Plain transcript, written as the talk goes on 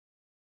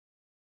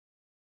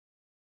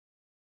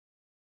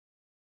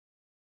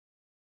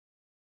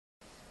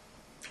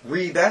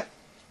Read that.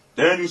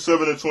 Daniel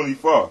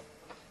 7:25.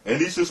 And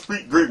he shall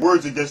speak great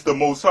words against the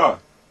Most High,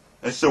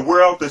 and shall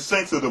wear out the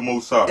saints of the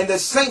Most High. And the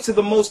saints of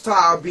the Most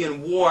High are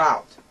being wore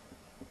out.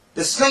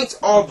 The saints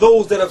are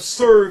those that have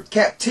served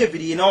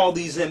captivity in all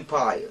these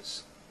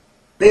empires.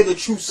 They're the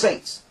true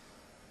saints.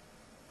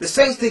 The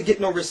saints didn't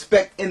get no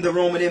respect in the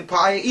Roman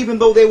Empire, even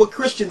though they were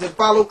Christians and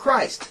followed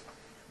Christ.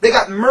 They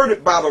got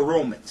murdered by the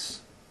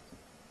Romans.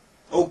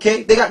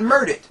 Okay? They got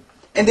murdered.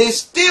 And they're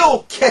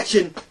still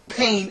catching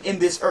pain in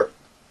this earth.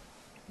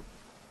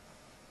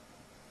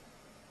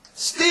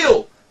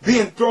 Still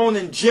being thrown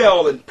in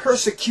jail and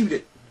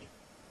persecuted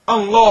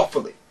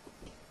unlawfully.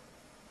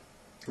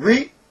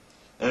 Read.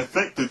 And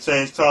think to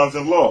change times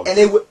and laws. And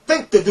they would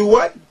think to do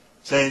what?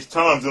 Change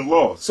times and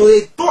laws. So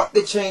they thought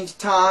to change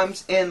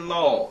times and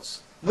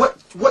laws.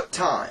 What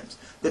times?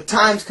 The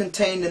times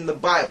contained in the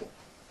Bible.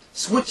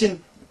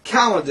 Switching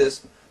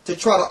calendars to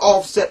try to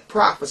offset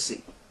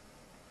prophecy.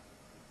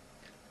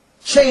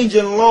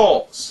 Changing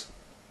laws.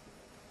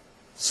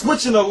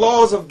 Switching the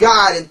laws of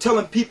God and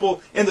telling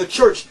people in the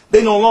church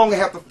they no longer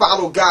have to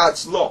follow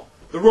God's law.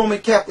 The Roman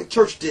Catholic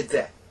Church did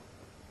that.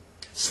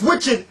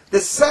 Switching the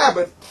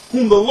Sabbath,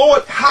 whom the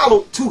Lord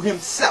hallowed to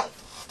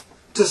himself,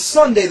 to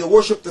Sunday, to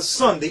worship the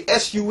sun, the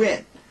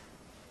S-U-N.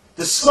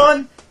 The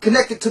sun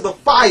connected to the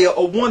fire,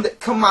 or one that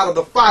come out of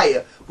the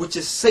fire, which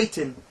is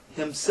Satan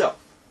himself.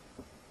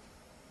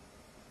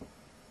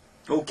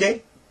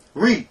 Okay?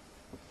 Read.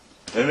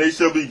 And they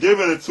shall be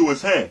given into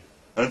his hand,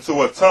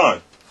 unto a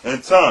time,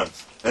 and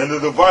times, and the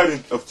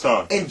dividing of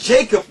time. And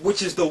Jacob,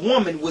 which is the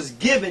woman, was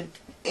given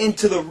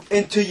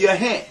into your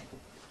hand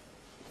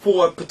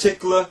for a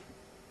particular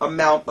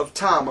amount of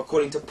time,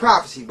 according to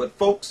prophecy. But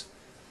folks,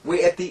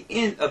 we're at the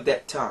end of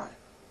that time.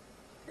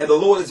 And the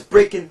Lord is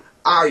breaking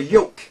our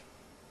yoke.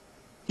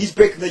 He's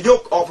breaking the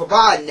yoke off of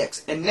our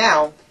necks. And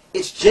now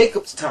it's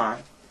Jacob's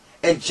time.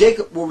 And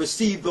Jacob will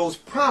receive those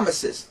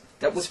promises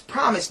that was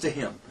promised to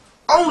him.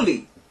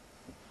 Only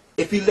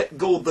if he let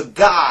go of the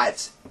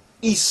gods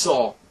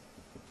Esau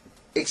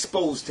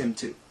exposed him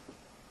to.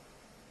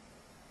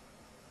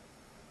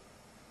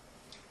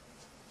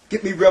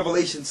 Get me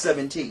Revelation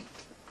 17.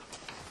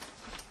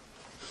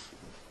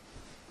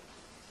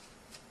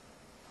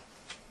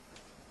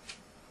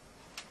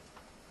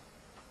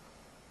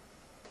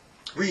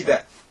 Read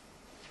that.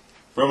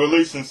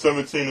 Revelation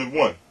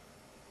 17:1.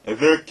 And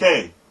there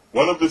came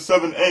one of the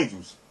 7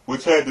 angels,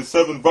 which had the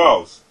 7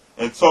 vials,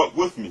 and talked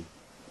with me,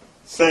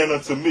 saying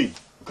unto me,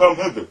 Come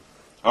hither,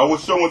 I will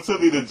show unto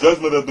thee the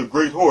judgment of the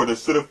great whore that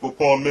sitteth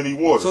upon many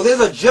waters. So there's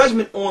a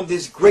judgment on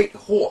this great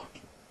whore.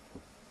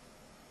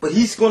 But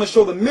he's going to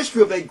show the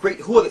mystery of that great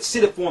whore that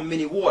sitteth on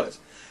many waters.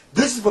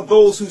 This is for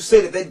those who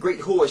say that great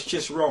whore is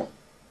just Rome.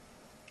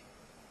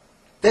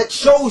 That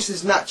shows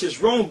it's not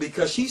just Rome,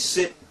 because she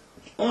sit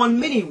on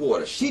many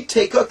waters. She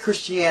take her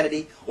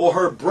Christianity, or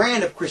her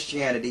brand of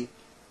Christianity,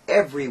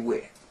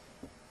 everywhere.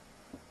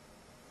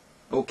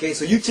 Okay,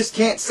 so you just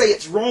can't say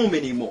it's Rome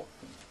anymore.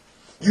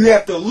 You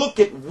have to look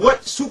at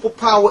what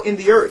superpower in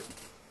the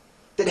earth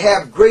that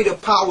have greater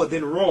power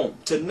than Rome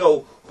to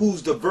know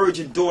who's the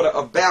virgin daughter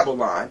of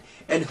Babylon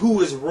and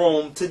who is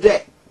Rome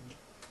today.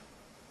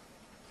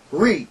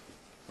 Read.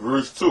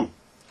 Verse 2.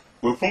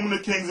 With whom the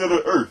kings of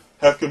the earth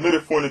have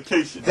committed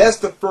fornication. That's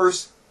the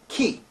first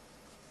key.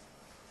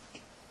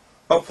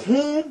 Of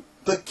whom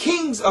the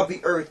kings of the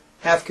earth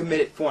have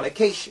committed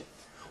fornication.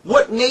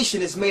 What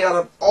nation is made out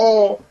of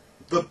all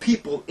the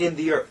people in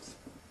the earth?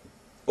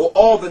 Or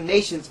all the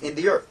nations in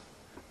the earth?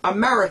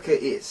 America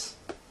is.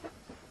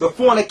 The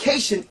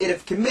fornication it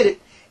have committed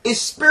is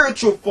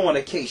spiritual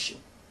fornication.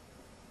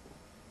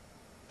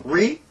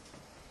 Read.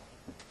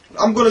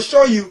 I'm going to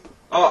show you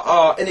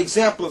an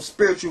example of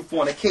spiritual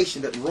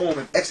fornication that Rome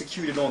have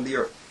executed on the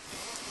earth.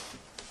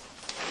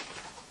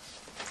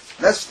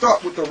 Let's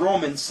start with the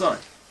Roman sun.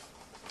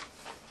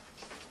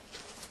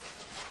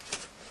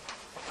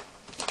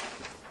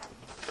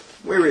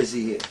 Where is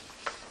he here?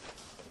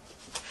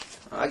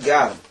 I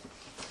got him.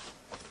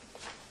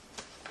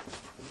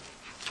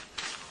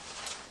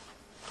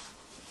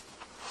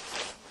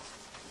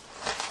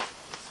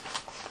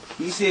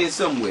 He's here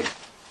somewhere.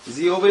 Is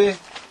he over there?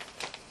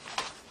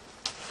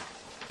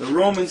 The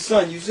Roman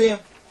sun, you see him?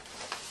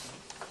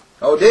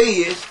 Oh, there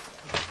he is.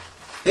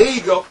 There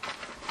you go.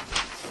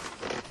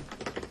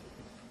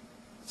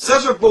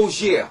 Caesar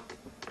Borgia,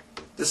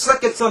 the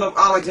second son of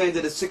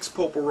Alexander the Sixth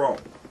Pope of Rome,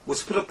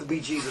 was put up to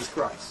be Jesus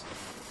Christ.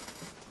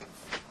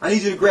 I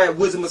need you to grab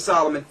Wisdom of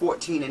Solomon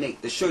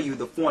 14:8 to show you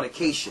the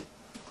fornication.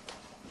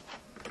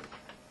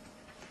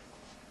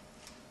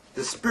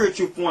 The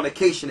spiritual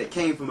fornication that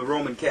came from the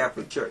Roman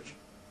Catholic Church.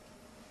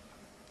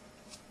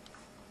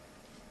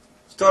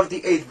 Start at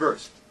the 8th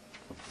verse.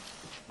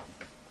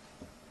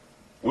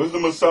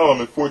 Wisdom of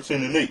Solomon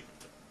 14:8.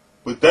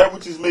 But that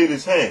which is made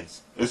his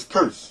hands is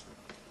cursed,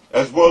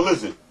 as well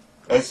is it,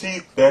 as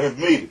he that have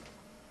made it.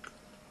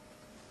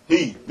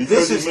 He,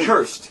 because this is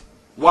cursed.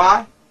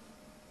 Why?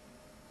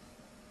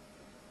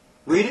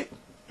 Read it.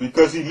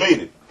 Because he made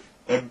it.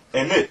 And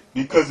it,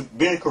 because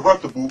being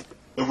corruptible,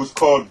 it was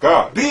called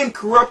God. Being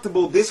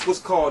corruptible, this was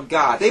called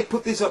God. They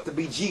put this up to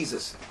be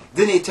Jesus.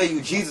 Then they tell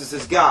you Jesus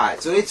is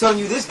God. So they're telling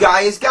you this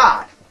guy is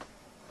God.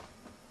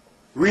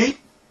 Read.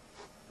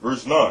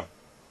 Verse 9.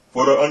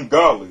 For the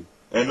ungodly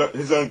and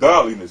his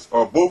ungodliness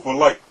are both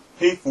alike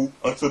hateful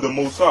unto the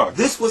Most High.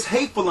 This was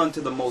hateful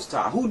unto the Most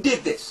High. Who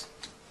did this?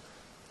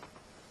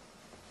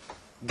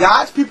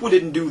 God's people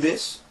didn't do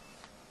this.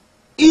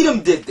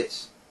 Edom did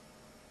this.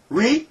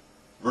 Read.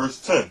 Verse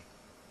 10.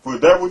 For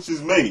that which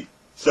is made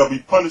shall be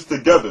punished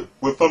together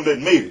with them that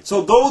made it.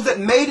 So those that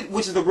made it,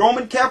 which is the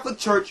Roman Catholic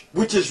Church,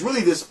 which is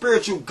really the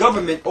spiritual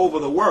government over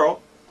the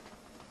world,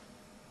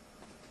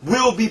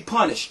 will be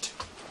punished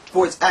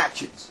for its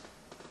actions.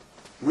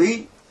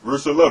 Read.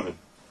 Verse 11.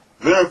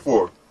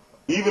 Therefore,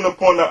 even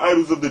upon the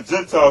idols of the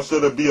Gentiles shall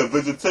there be a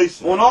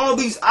visitation. On all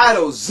these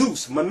idols,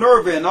 Zeus,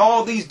 Minerva, and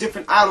all these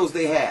different idols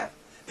they have,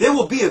 there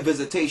will be a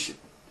visitation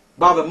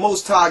by the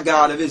Most High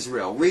God of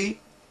Israel. Read.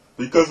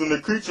 Because in the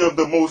creature of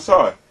the Most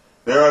High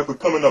they are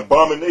become an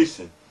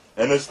abomination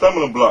and a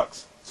stumbling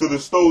blocks to the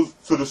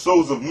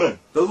souls of men.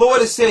 The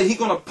Lord has said He's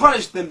going to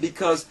punish them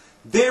because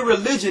their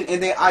religion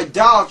and their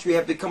idolatry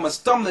have become a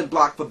stumbling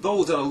block for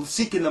those that are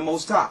seeking the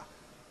Most High.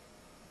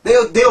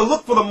 They'll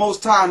look for the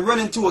Most High and run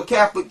into a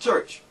Catholic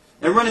church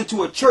and run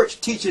into a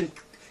church teaching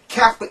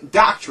Catholic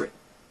doctrine.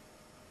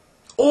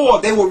 Or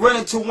they will run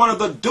into one of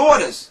the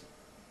daughters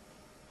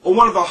or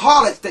one of the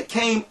harlots that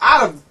came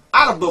out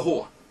of the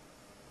whore.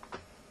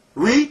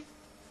 Read.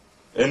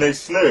 And a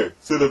snare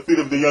to the feet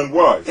of the young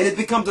wives. And it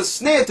becomes a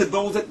snare to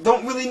those that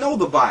don't really know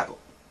the Bible.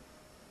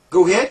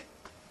 Go ahead.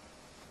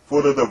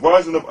 For the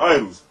devising of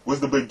idols was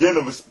the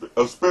beginning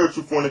of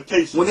spiritual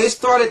fornication. When they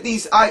started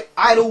these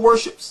idol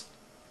worships,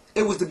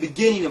 it was the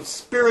beginning of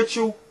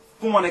spiritual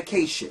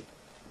fornication.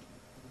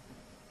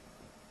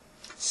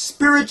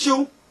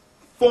 Spiritual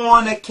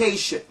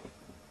fornication.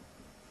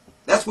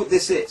 That's what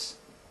this is.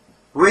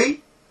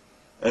 Read.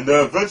 And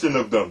the invention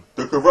of them,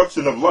 the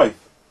corruption of life.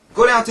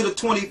 Go down to the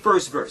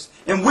 21st verse.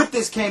 And with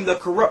this came the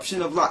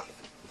corruption of life.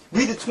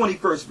 Read the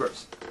 21st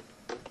verse.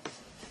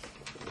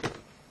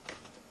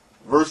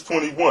 Verse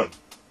 21.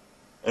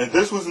 And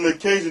this was an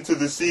occasion to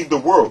deceive the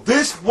world.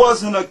 This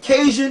was an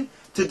occasion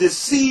to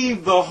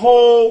deceive the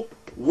whole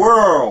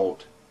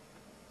world.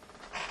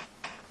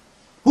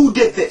 Who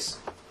did this?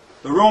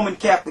 The Roman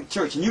Catholic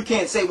Church. And you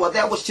can't say, well,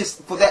 that was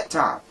just for that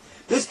time.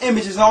 This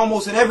image is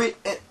almost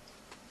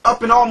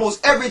up in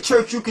almost every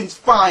church you can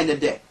find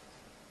today,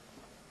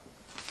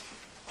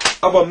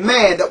 of a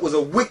man that was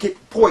a wicked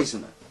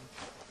poisoner.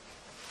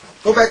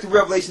 Go back to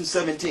Revelation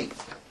 17.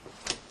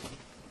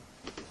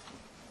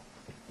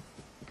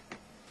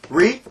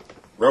 Read.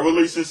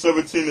 Revelation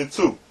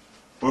 17:2.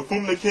 With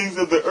whom the kings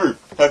of the earth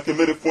have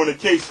committed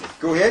fornication.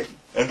 Go ahead.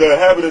 And the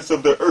inhabitants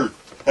of the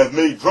earth have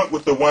made drunk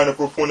with the wine of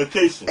her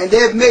fornication. And they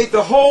have made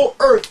the whole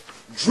earth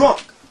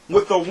drunk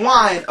with the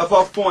wine of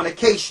her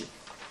fornication.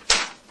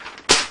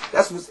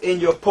 That's what's in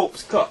your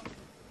Pope's cup.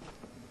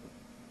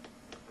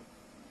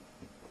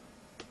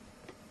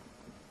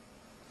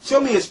 Show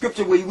me a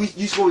scripture where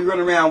you supposed to run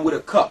around with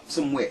a cup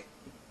somewhere,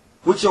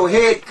 with your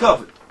head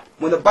covered.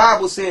 When the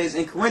Bible says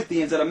in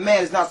Corinthians that a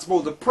man is not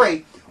supposed to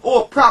pray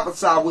or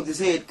prophesy with his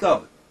head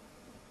covered.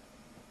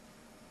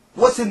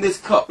 What's in this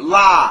cup?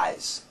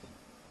 Lies.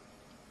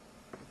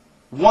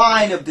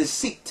 Wine of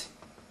deceit.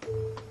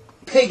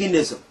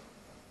 Paganism.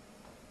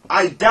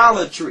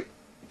 Idolatry.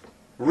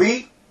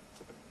 Read.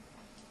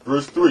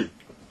 Verse 3.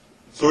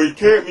 So he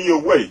carried me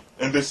away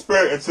in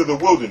despair into the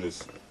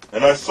wilderness,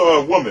 and I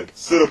saw a woman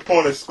sit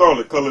upon a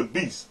scarlet-colored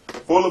beast,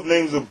 full of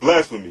names of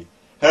blasphemy,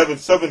 having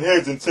 7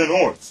 heads and 10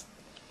 horns.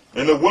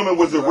 And the woman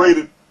was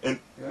arrayed in...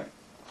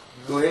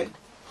 Go ahead.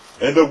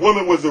 And the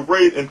woman was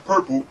arrayed in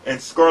purple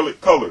and scarlet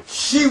color.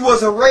 She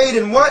was arrayed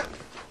in what?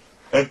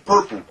 And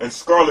purple and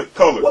scarlet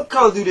color. What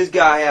color do this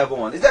guy have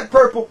on? Is that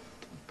purple?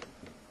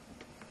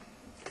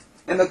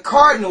 And the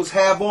cardinals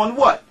have on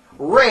what?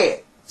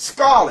 Red.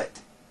 Scarlet.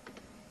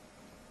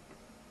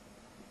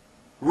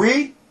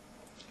 Read.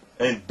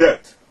 And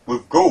decked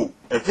with gold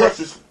and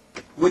precious...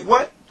 With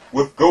what?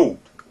 With gold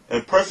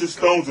and precious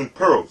stones and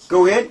pearls.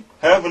 Go ahead.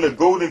 Having a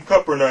golden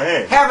cup in her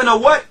hand. Having a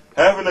what?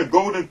 Having a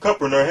golden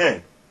cup in her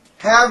hand.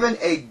 Having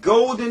a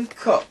golden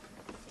cup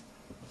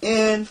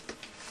in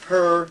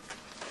her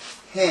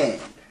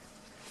hand.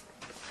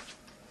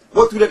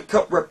 What do that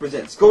cup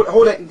represent?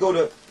 Hold that and go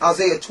to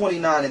Isaiah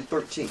 29 and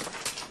 13.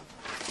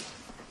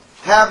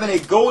 Having a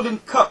golden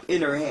cup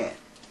in her hand.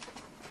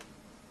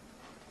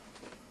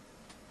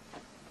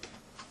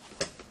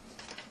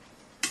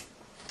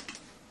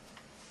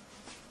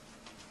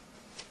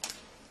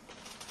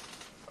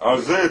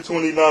 Isaiah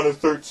 29 and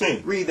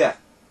 13. Read that.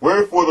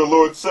 Wherefore the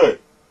Lord said,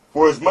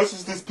 for as much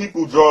as this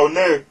people draw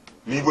near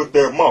me with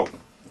their mouth,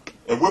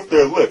 and with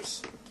their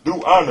lips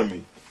do honor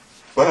me,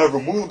 but have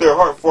removed their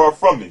heart far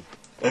from me,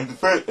 and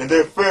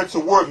their fear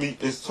toward me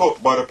is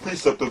taught by the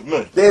precept of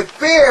men. Their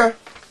fear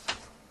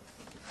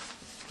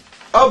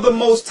of the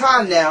Most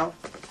High now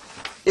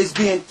is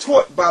being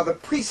taught by the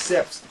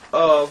precepts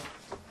of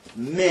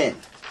men.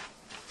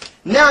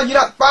 Now you're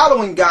not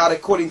following God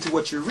according to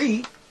what you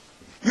read.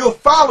 You're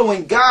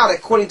following God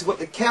according to what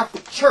the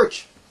Catholic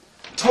Church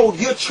told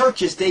your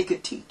churches they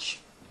could teach.